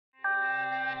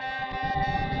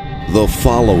The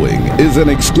following is an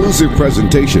exclusive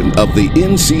presentation of the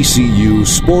NCCU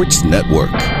Sports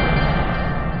Network.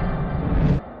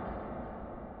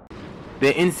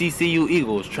 The NCCU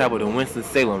Eagles traveled to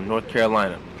Winston-Salem, North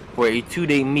Carolina for a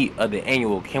two-day meet of the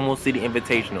annual Camel City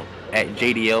Invitational at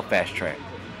JDL Fast Track.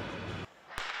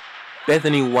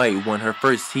 Bethany White won her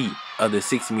first heat of the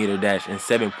 60-meter dash in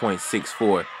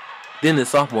 7.64. Then the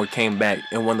sophomore came back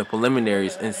and won the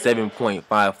preliminaries in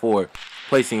 7.54,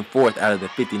 placing fourth out of the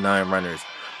 59 runners.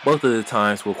 Both of the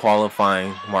times were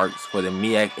qualifying marks for the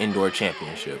MEAC Indoor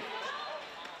Championship.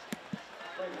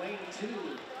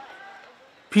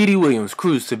 P.D. Williams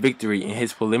cruised to victory in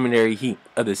his preliminary heat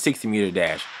of the 60-meter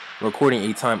dash, recording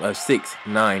a time of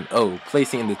 6.90,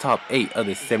 placing in the top 8 of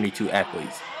the 72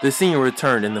 athletes. The senior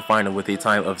returned in the final with a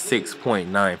time of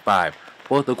 6.95,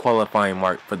 both a qualifying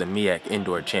mark for the MEAC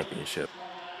Indoor Championship.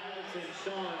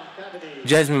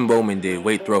 Jasmine Bowman did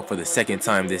weight throw for the second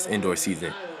time this indoor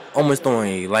season, almost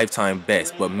throwing a lifetime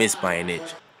best but missed by an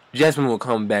inch. Jasmine will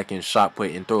come back in shot put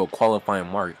and throw a qualifying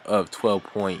mark of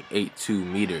 12.82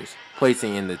 meters,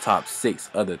 placing in the top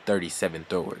 6 of the 37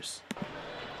 throwers.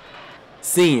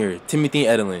 Senior Timothy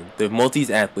Edelin, the Maltese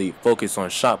athlete, focused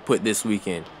on shot put this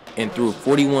weekend and threw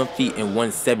 41 feet and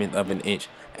 1/7 of an inch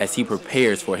as he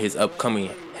prepares for his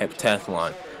upcoming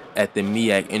heptathlon at the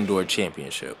MEAC Indoor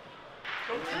Championship.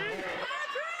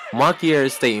 Makiera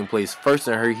Staten placed first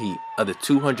in her heat of the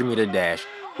 200-meter dash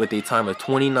with a time of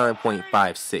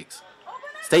 29.56.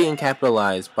 Staten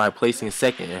capitalized by placing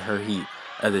second in her heat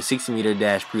of the 60-meter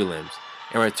dash prelims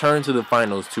and returned to the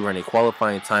finals to run a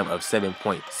qualifying time of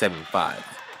 7.75.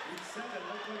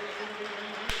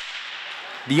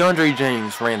 DeAndre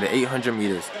James ran the 800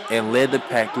 meters and led the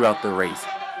pack throughout the race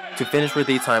to finish with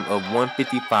a time of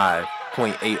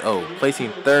 155.80,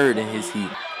 placing third in his heat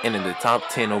and in the top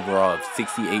 10 overall of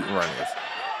 68 runners.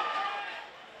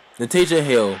 Natasha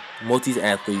Hale, Maltese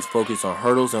athletes, focused on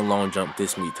hurdles and long jump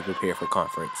this meet to prepare for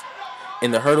conference. In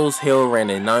the hurdles, Hale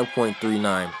ran a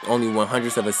 9.39, only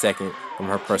 100th of a second from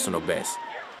her personal best.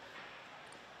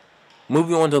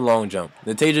 Moving on to long jump,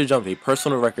 Natasha jumped a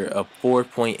personal record of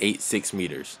 4.86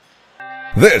 meters.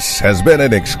 This has been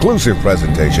an exclusive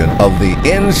presentation of the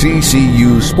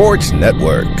NCCU Sports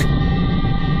Network.